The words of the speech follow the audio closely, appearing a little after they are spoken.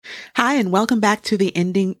Hi, and welcome back to the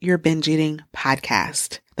Ending Your Binge Eating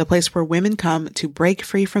podcast, the place where women come to break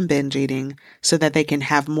free from binge eating so that they can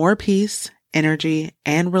have more peace, energy,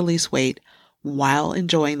 and release weight while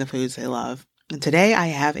enjoying the foods they love. And today I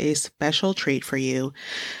have a special treat for you.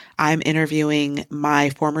 I'm interviewing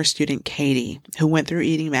my former student, Katie, who went through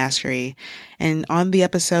Eating Mastery. And on the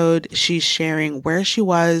episode, she's sharing where she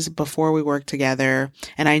was before we worked together.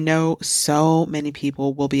 And I know so many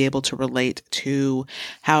people will be able to relate to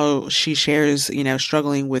how she shares,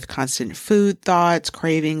 struggling with constant food thoughts,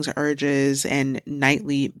 cravings, urges, and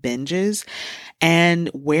nightly binges, and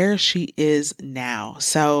where she is now.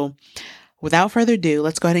 So without further ado,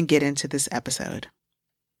 let's go ahead and get into this episode.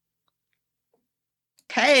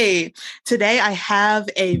 Okay, today I have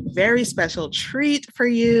a very special treat for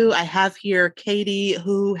you. I have here Katie,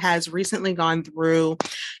 who has recently gone through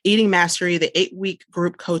Eating Mastery, the 8-week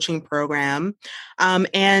group coaching program.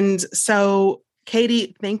 And so,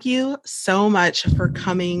 Katie, thank you so much for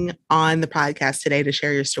coming on the podcast today to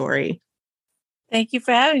share your story. Thank you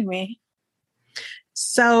for having me.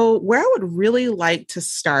 So where I would really like to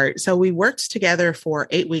start, so we worked together for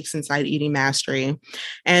 8 weeks inside Eating Mastery,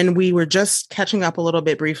 and we were just catching up a little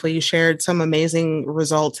bit briefly. You shared some amazing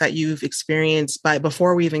results that you've experienced, but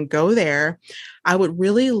before we even go there, I would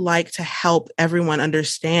really like to help everyone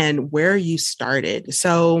understand where you started.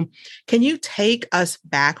 So can you take us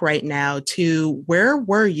back right now to where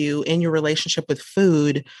were you in your relationship with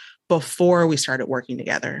food before we started working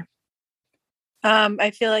together? I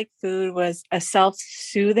feel like food was a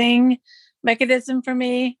self-soothing mechanism for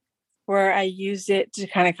me, where I used it to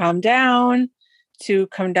kind of calm down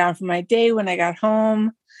from my day when I got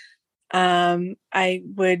home. I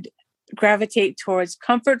would gravitate towards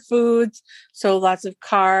comfort foods, so lots of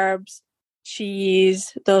carbs,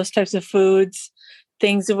 cheese, those types of foods,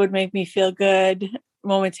 things that would make me feel good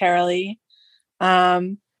momentarily.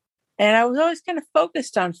 And I was always kind of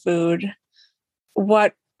focused on food,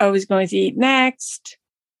 what I was going to eat next.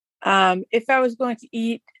 If I was going to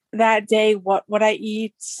eat that day, what would I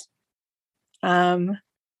eat? My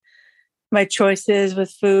choices with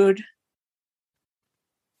food.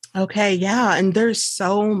 Okay, yeah. And there's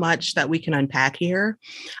so much that we can unpack here.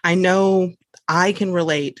 I know I can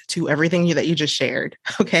relate to everything that you just shared.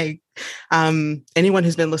 Okay. Anyone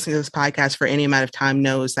who's been listening to this podcast for any amount of time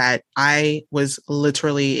knows that I was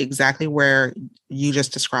literally exactly where you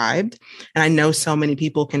just described. And I know so many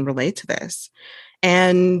people can relate to this.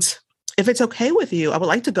 And if it's okay with you, I would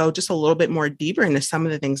like to go just a little bit more deeper into some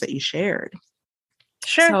of the things that you shared.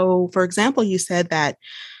 Sure. So, for example, you said that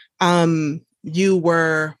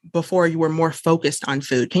before you were more focused on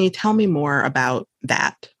food. Can you tell me more about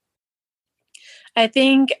that? I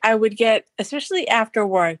think I would get, especially after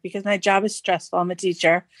work, because my job is stressful. I'm a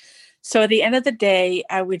teacher. So at the end of the day,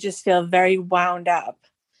 I would just feel very wound up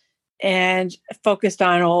and focused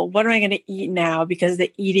on, what am I going to eat now? Because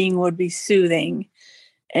the eating would be soothing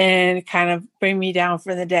and kind of bring me down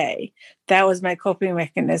for the day. That was my coping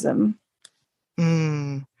mechanism.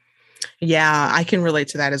 Yeah, I can relate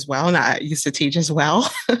to that as well. And I used to teach as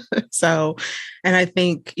well. So, and I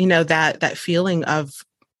think, that feeling of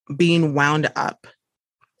being wound up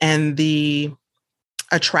and the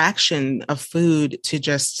attraction of food to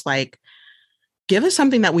just like give us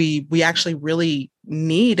something that we actually really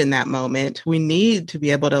need in that moment. We need to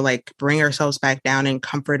be able to like bring ourselves back down and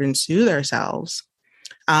comfort and soothe ourselves.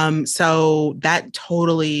 So that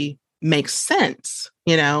totally makes sense,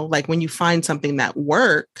 like when you find something that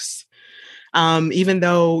works, even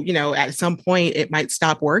though, at some point it might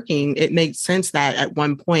stop working, it makes sense that at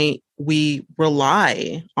one point we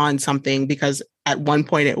rely on something because at one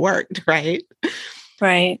point it worked, right?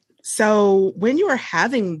 Right. So when you are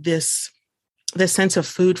having this sense of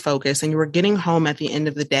food focus and you were getting home at the end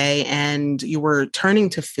of the day and you were turning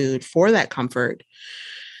to food for that comfort,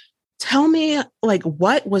 tell me, like,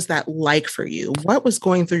 what was that like for you? What was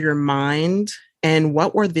going through your mind and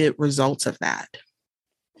what were the results of that?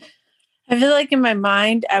 I feel like in my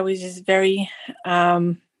mind, I was just very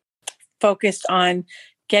focused on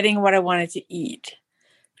getting what I wanted to eat,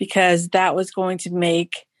 because that was going to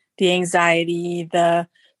make the anxiety, the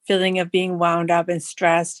feeling of being wound up and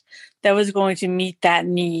stressed, that was going to meet that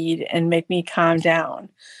need and make me calm down.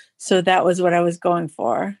 So that was what I was going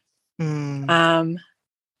for. And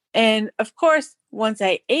of course, once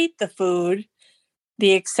I ate the food,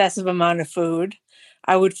 the excessive amount of food,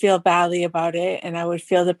 I would feel badly about it and I would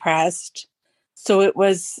feel depressed. So it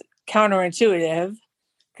was counterintuitive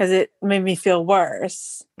because it made me feel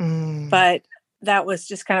worse. But that was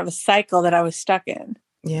just kind of a cycle that I was stuck in.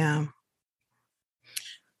 Yeah.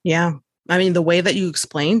 Yeah. I mean, the way that you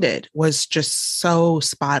explained it was just so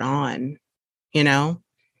spot on,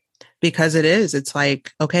 Because it's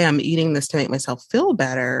like, okay, I'm eating this to make myself feel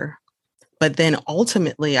better, but then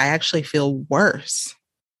ultimately I actually feel worse.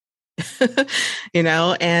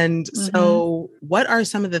 And Mm-hmm. so what are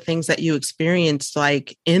some of the things that you experienced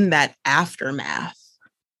like in that aftermath?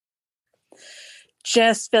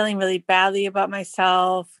 Just feeling really badly about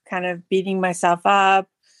myself, kind of beating myself up,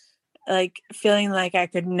 like feeling like I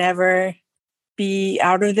could never be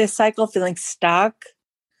out of this cycle, feeling stuck,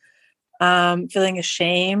 feeling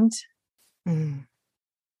ashamed. Mm,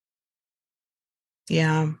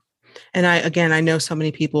 yeah. And I know so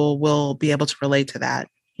many people will be able to relate to that,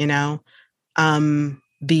 you know,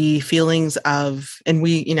 the feelings of, and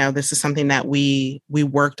this is something that we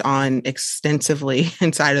worked on extensively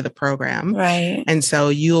inside of the program. Right. And so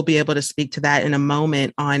you'll be able to speak to that in a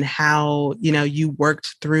moment on how, you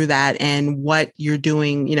worked through that and what you're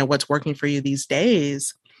doing, what's working for you these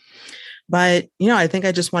days. But, I think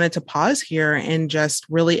I just wanted to pause here and just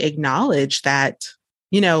really acknowledge that,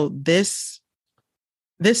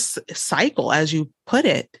 this cycle, as you put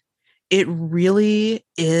it, it really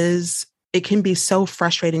is, it can be so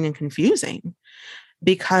frustrating and confusing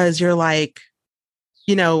because you're like,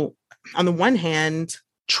 you know, on the one hand,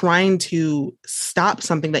 trying to stop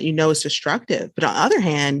something that is destructive, but on the other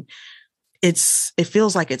hand, it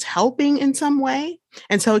feels like it's helping in some way.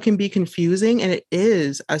 And so it can be confusing, and it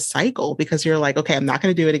is a cycle because you're like, okay, I'm not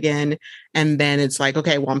going to do it again. And then it's like,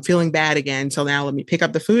 okay, well, I'm feeling bad again. So now let me pick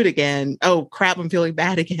up the food again. Oh, crap, I'm feeling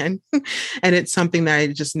bad again. And it's something that I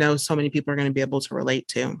just know so many people are going to be able to relate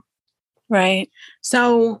to. Right.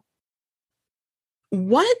 So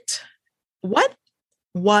what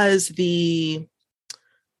was the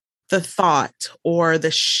thought or the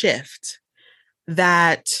shift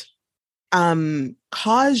that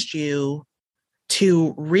caused you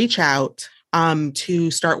to reach out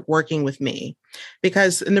to start working with me?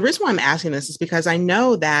 Because, and the reason why I'm asking this is because I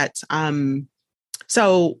know that,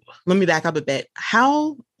 so let me back up a bit.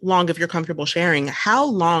 How long, if you're comfortable sharing, how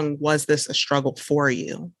long was this a struggle for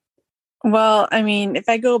you? Well, I mean, if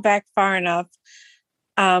I go back far enough,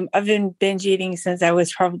 I've been binge eating since I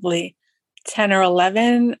was probably 10 or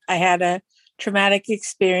 11. I had a traumatic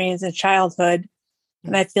experience in childhood,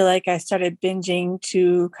 and I feel like I started binging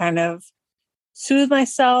to kind of soothe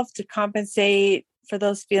myself, to compensate for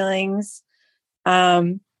those feelings.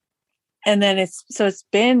 Um, and then it's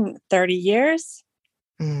been 30 years,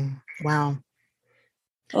 Wow.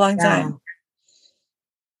 a long Yeah. time.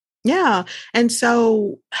 Yeah. And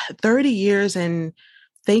so 30 years, and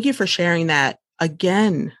thank you for sharing that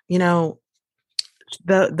again.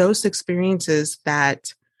 Those experiences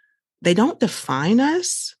that they don't define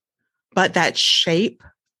us, but that shape,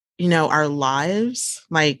 our lives,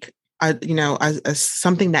 like, as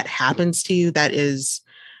something that happens to you that is,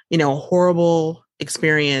 a horrible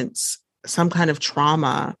experience, some kind of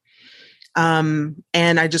trauma. And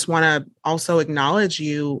I just want to also acknowledge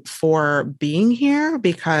you for being here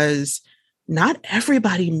because not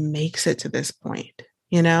everybody makes it to this point,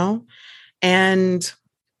 and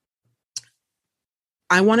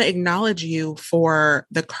I want to acknowledge you for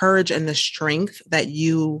the courage and the strength that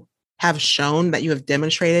you have shown, that you have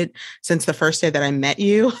demonstrated since the first day that I met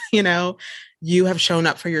you. You have shown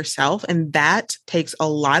up for yourself, and that takes a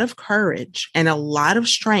lot of courage and a lot of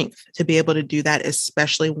strength to be able to do that,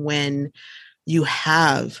 especially when you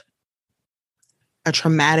have a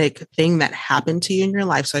traumatic thing that happened to you in your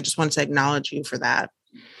life. So I just wanted to acknowledge you for that.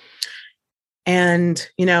 And,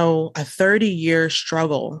 a 30-year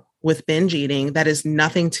struggle with binge eating, that is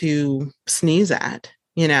nothing to sneeze at,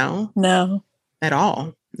 No. at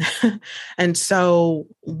all. And so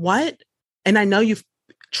and I know you've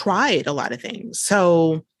tried a lot of things.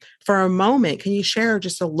 So for a moment, can you share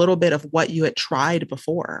just a little bit of what you had tried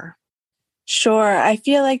before? Sure. I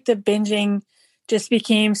feel like the binging just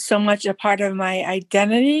became so much a part of my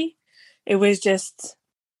identity. It was just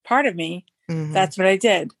part of me. Mm-hmm. That's what I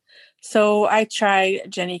did. So I tried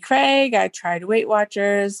Jenny Craig. I tried Weight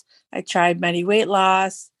Watchers. I tried Medi Weight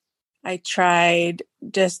Loss. I tried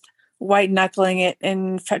just white knuckling it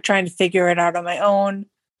and trying to figure it out on my own.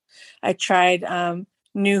 I tried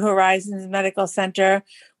New Horizons Medical Center,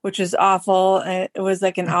 which was awful. It was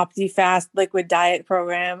like an OptiFast liquid diet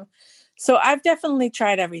program. So I've definitely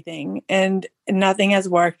tried everything, and nothing has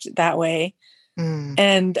worked that way. Mm.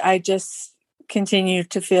 And I just continue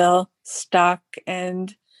to feel stuck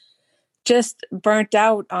and just burnt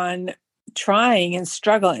out on trying and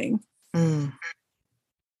struggling. Mm.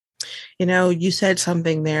 You said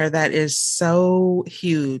something there that is so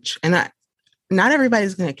huge, and not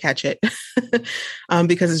everybody's going to catch it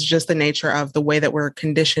because it's just the nature of the way that we're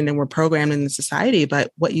conditioned and we're programmed in the society.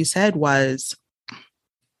 But what you said was,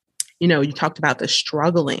 you talked about the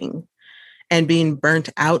struggling and being burnt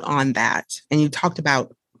out on that. And you talked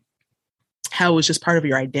about how it was just part of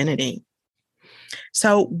your identity.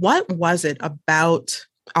 So what was it about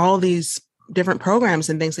all these different programs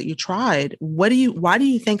and things that you tried? Why do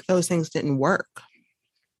you think those things didn't work?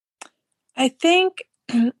 I think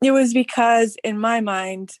it was because in my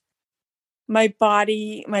mind, my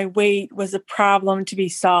body, my weight was a problem to be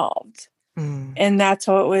solved. Mm. And that's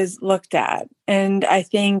how it was looked at. And I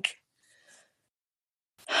think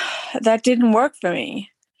that didn't work for me.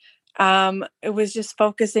 It was just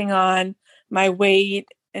focusing on my weight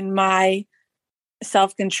and my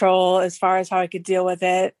self-control as far as how I could deal with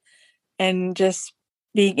it, and just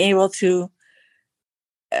being able to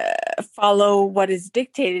follow what is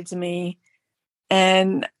dictated to me.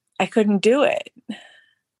 And I couldn't do it.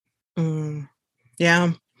 Mm.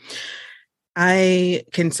 Yeah. I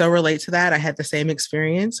can so relate to that. I had the same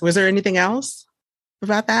experience. Was there anything else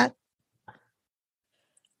about that?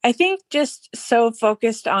 I think just so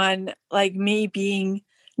focused on like me being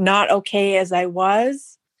not okay as I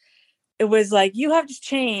was. It was like, you have to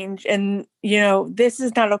change. And, this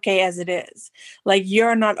is not okay as it is. Like,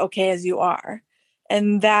 you're not okay as you are.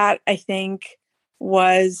 And that, I think,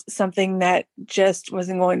 was something that just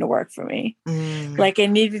wasn't going to work for me. Mm. Like, I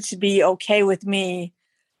needed to be okay with me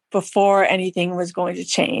before anything was going to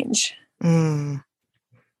change. Mm.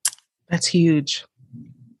 That's huge.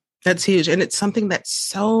 That's huge. And it's something that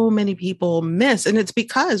so many people miss. And it's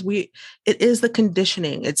because it is the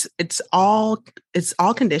conditioning. It's all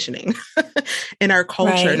conditioning in our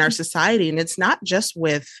culture, in Right. our society. And it's not just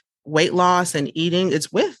with weight loss and eating.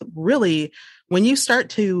 It's with really, when you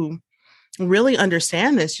start to really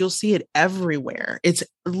understand this, you'll see it everywhere. It's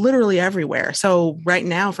literally everywhere. So right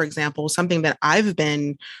now, for example, something that I've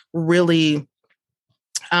been really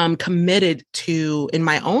committed to in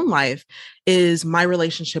my own life is my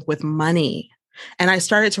relationship with money. And I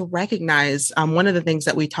started to recognize one of the things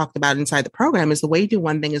that we talked about inside the program is the way you do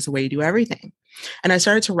one thing is the way you do everything. And I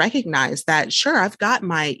started to recognize that, sure, I've got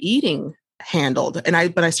my eating handled.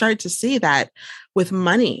 But I started to see that with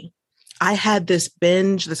money, I had this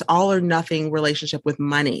binge, this all or nothing relationship with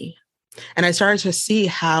money. And I started to see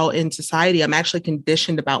how in society, I'm actually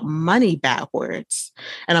conditioned about money backwards.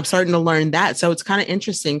 And I'm starting to learn that. So it's kind of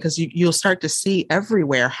interesting because you'll start to see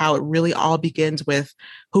everywhere how it really all begins with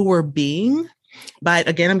who we're being. But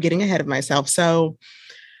again, I'm getting ahead of myself. So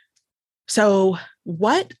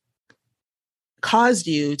what caused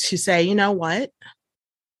you to say, you know what?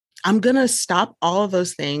 I'm going to stop all of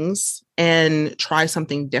those things and try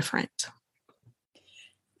something different?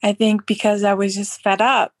 I think because I was just fed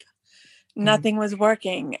up. Nothing was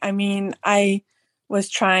working. I mean, I was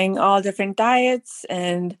trying all different diets,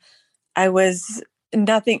 and nothing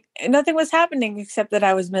was happening except that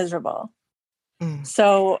I was miserable. Mm.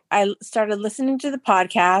 So I started listening to the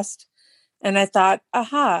podcast, and I thought,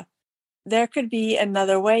 aha, there could be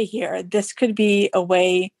another way here. This could be a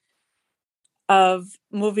way of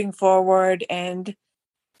moving forward and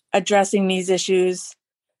addressing these issues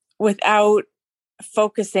without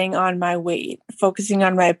focusing on my weight, focusing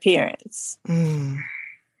on my appearance. Mm.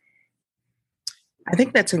 I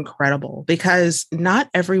think that's incredible because not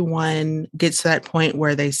everyone gets to that point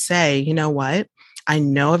where they say, you know what? I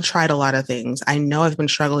know I've tried a lot of things. I know I've been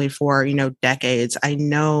struggling for, decades. I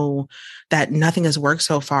know that nothing has worked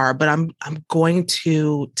so far, but I'm going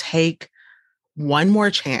to take one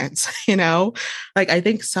more chance, Like I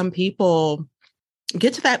think some people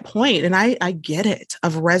get to that point, and I get it,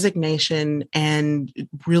 of resignation and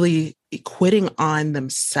really quitting on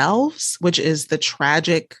themselves, which is the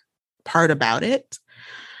tragic part about it,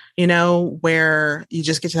 where you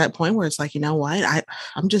just get to that point where it's like, you know what,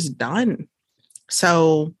 I'm just done.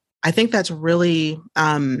 So I think that's really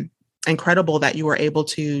incredible that you were able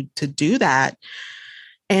to do that.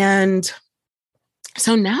 And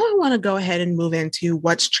so now I want to go ahead and move into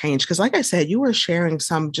what's changed. Because like I said, you were sharing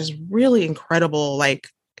some just really incredible, like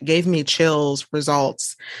gave me chills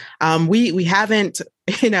results. We haven't,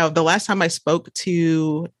 the last time I spoke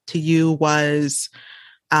to you was,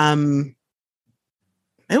 it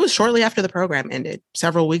was shortly after the program ended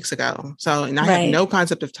several weeks ago. So, and I have no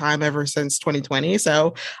concept of time ever since 2020.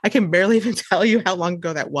 So I can barely even tell you how long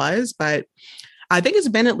ago that was, but I think it's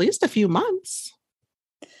been at least a few months.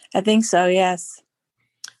 I think so. Yes.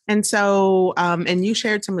 And so, and you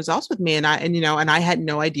shared some results with me, and I had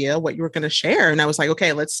no idea what you were going to share. And I was like,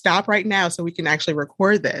 okay, let's stop right now so we can actually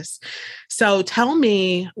record this. So tell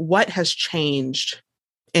me what has changed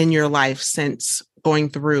in your life since going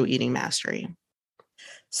through Eating Mastery.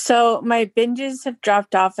 So my binges have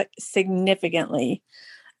dropped off significantly.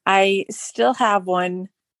 I still have one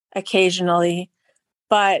occasionally,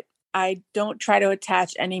 but I don't try to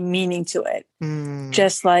attach any meaning to it. Mm.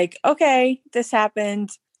 Just like, okay, this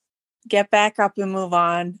happened, get back up and move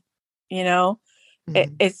on. You know,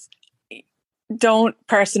 Mm. it's don't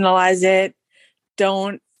personalize it.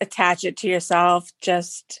 Don't attach it to yourself.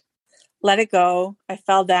 Just let it go. I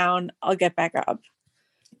fell down. I'll get back up.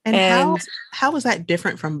 And And how was that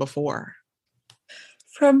different from before?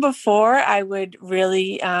 from before, I would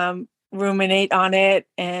really ruminate on it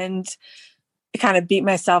and kind of beat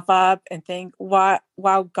myself up and think, what,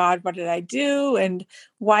 wow, God, what did I do? And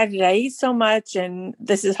why did I eat so much? And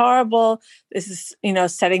this is horrible. This is,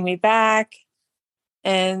 setting me back.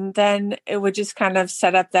 And then it would just kind of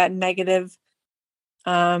set up that negative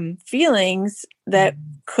feelings that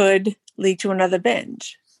could lead to another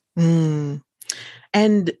binge. Mm.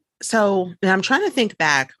 And so and I'm trying to think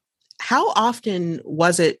back. How often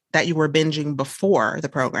was it that you were binging before the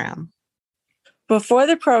program? Before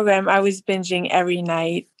the program, I was binging every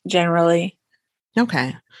night generally.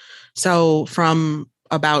 Okay. So from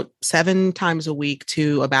about 7 times a week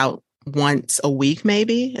to about once a week,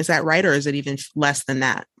 maybe? Is that right? Or is it even less than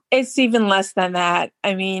that? It's even less than that.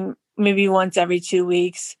 I mean, maybe once every 2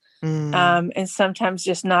 weeks, Mm. and sometimes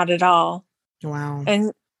just not at all. Wow.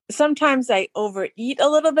 And sometimes I overeat a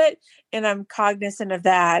little bit and I'm cognizant of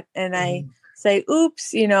that. And I Mm. say,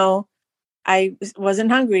 oops, I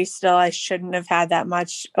wasn't hungry still. I shouldn't have had that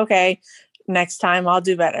much. Okay, next time I'll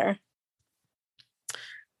do better.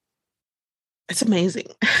 It's amazing.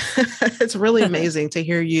 It's really amazing to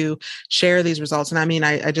hear you share these results. And I mean,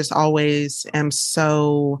 I just always am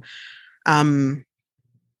so, um,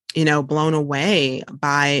 blown away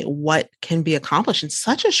by what can be accomplished in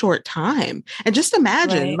such a short time. And just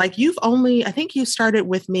imagine, Right. like I think you started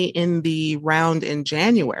with me in the round in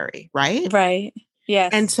January, right? Right. And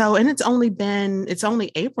Yes. so, and it's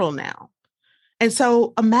only April now. And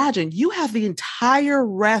so imagine you have the entire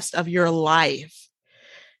rest of your life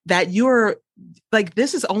that you're like,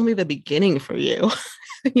 this is only the beginning for you,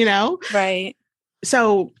 you know? Right.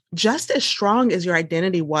 So just as strong as your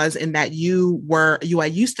identity was in that I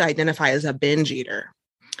used to identify as a binge eater.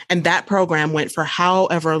 And that program went for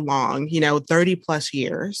however long, 30 plus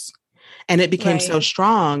years. And it became so Right.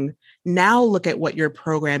 strong. Now look at what you're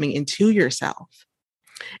programming into yourself.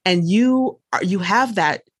 And you have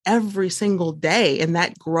that every single day, and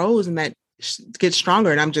that grows and that gets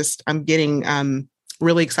stronger. And I'm getting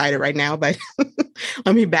really excited right now, but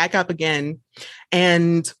let me back up again.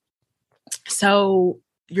 And so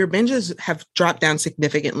your binges have dropped down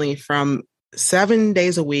significantly from 7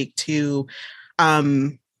 days a week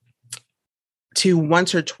um to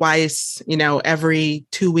once or twice, every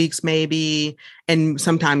 2 weeks maybe, and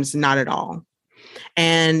sometimes not at all.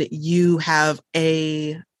 And you have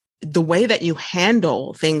the way that you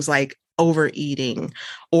handle things like overeating,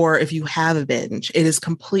 or if you have a binge, it is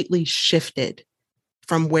completely shifted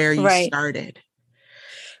from where you Right. started.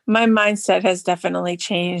 My mindset has definitely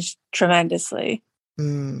changed tremendously.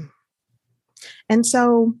 Mm. And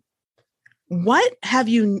so what has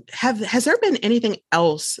there been anything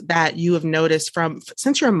else that you have noticed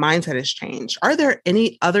since your mindset has changed? Are there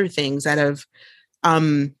any other things that have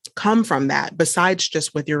come from that besides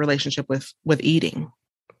just with your relationship with eating?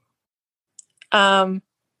 Um,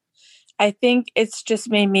 I think it's just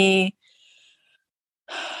made me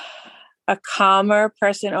a calmer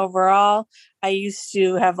person overall. I used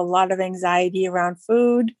to have a lot of anxiety around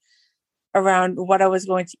food, around what I was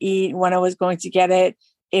going to eat, when I was going to get it,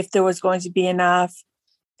 if there was going to be enough.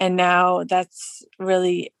 And now that's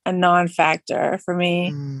really a non-factor for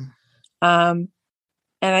me. Mm. Um,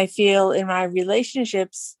 and I feel in my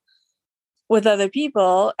relationships with other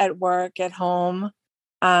people at work, at home,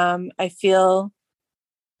 I feel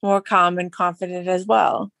more calm and confident as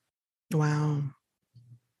well. Wow.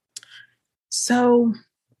 So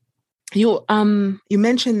you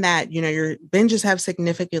mentioned that your binges have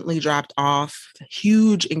significantly dropped off.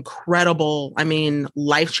 Huge, incredible, I mean,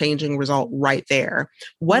 life-changing result right there.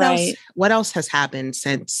 Right. What else has happened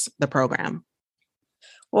since the program?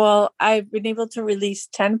 Well, I've been able to release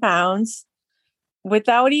 10 pounds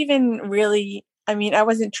without even really, I mean, I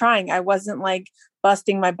wasn't trying. I wasn't like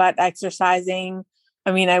busting my butt exercising.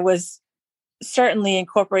 I mean, I was certainly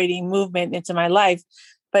incorporating movement into my life,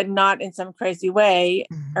 but not in some crazy way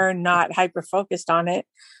Mhm. or not hyper focused on it.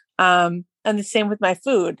 And the same with my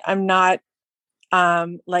food. I'm not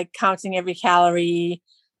like counting every calorie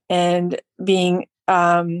and being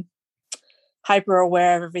hyper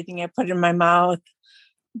aware of everything I put in my mouth.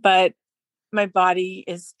 But my body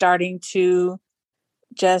is starting to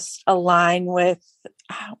just align with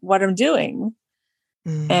what I'm doing.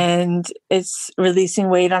 Mm. And it's releasing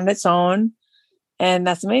weight on its own. And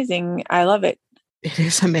that's amazing. I love it. It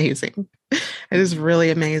is amazing. It is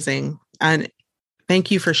really amazing. And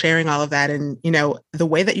thank you for sharing all of that. And, the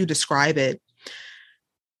way that you describe it,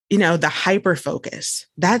 the hyper focus,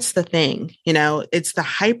 that's the thing, it's the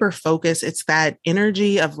hyper focus. It's that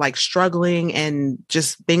energy of like struggling and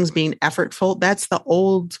just things being effortful. That's the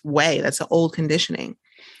old way. That's the old conditioning.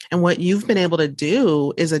 And what you've been able to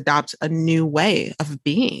do is adopt a new way of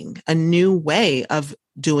being, a new way of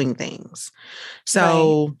doing things.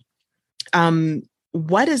 So,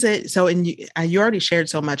 what is it? So, and you already shared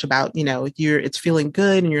so much about, it's feeling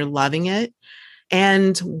good and you're loving it.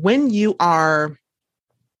 And when you are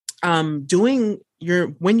when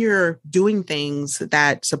you're doing things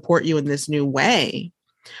that support you in this new way,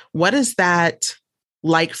 what is that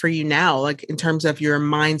like for you now? Like in terms of your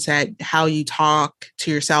mindset, how you talk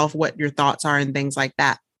to yourself, what your thoughts are and things like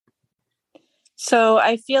that. So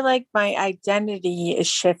I feel like my identity is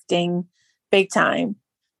shifting big time.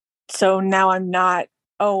 So now I'm not,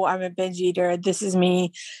 oh, I'm a binge eater. This is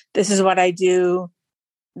me. This is what I do.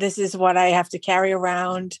 This is what I have to carry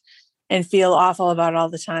around and feel awful about all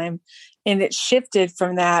the time. And it shifted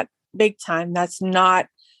from that big time. That's not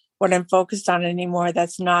what I'm focused on anymore.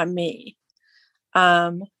 That's not me.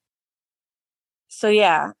 So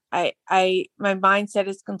yeah, my mindset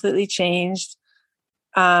is completely changed.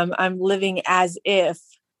 I'm living as if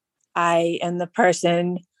I am the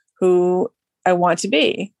person who I want to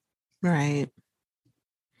be. Right.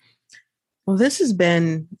 Well, this has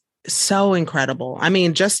been so incredible. I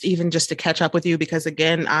mean, just to catch up with you, because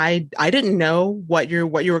again, I didn't know what you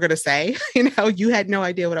were going to say. You had no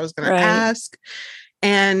idea what I was going to ask.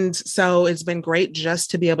 And so it's been great just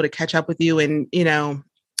to be able to catch up with you and,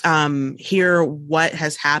 hear what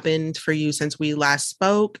has happened for you since we last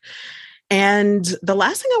spoke. And the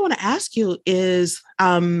last thing I want to ask you is,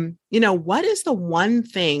 what is the one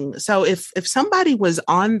thing? So if somebody was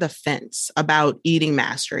on the fence about eating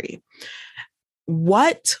mastery,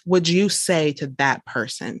 what would you say to that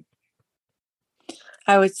person?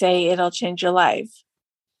 I would say it'll change your life.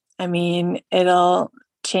 I mean, it'll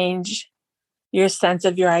change your sense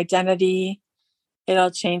of your identity.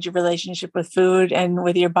 It'll change your relationship with food and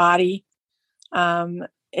with your body.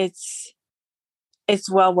 It's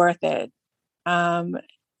well worth it.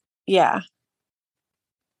 Yeah.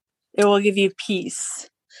 It will give you peace,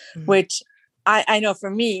 which I know for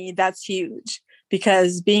me, that's huge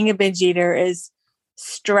because being a binge eater is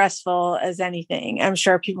stressful as anything. I'm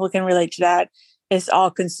sure people can relate to that. It's all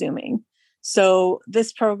consuming. So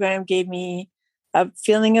this program gave me a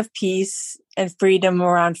feeling of peace and freedom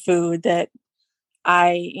around food that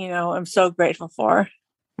I'm so grateful for.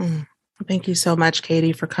 Thank you so much,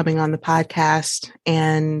 Katie, for coming on the podcast.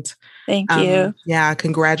 And thank you. Yeah,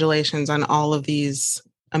 congratulations on all of these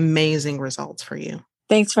amazing results for you.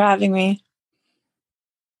 Thanks for having me.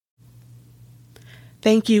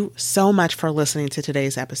 Thank you so much for listening to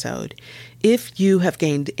today's episode. If you have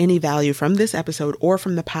gained any value from this episode or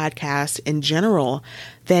from the podcast in general,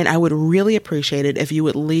 then I would really appreciate it if you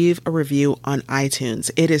would leave a review on iTunes.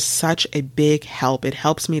 It is such a big help. It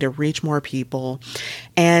helps me to reach more people.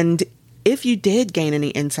 And if you did gain any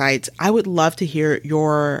insights, I would love to hear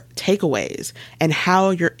your takeaways and how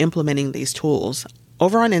you're implementing these tools.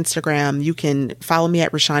 Over on Instagram, you can follow me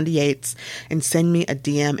at Rashonda Yates and send me a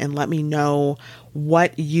DM and let me know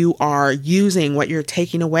what you are using, what you're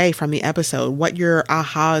taking away from the episode, what your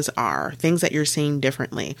ahas are, things that you're seeing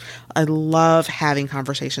differently. I love having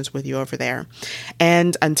conversations with you over there.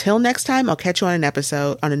 And until next time, I'll catch you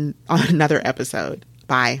on another episode.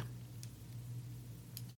 Bye.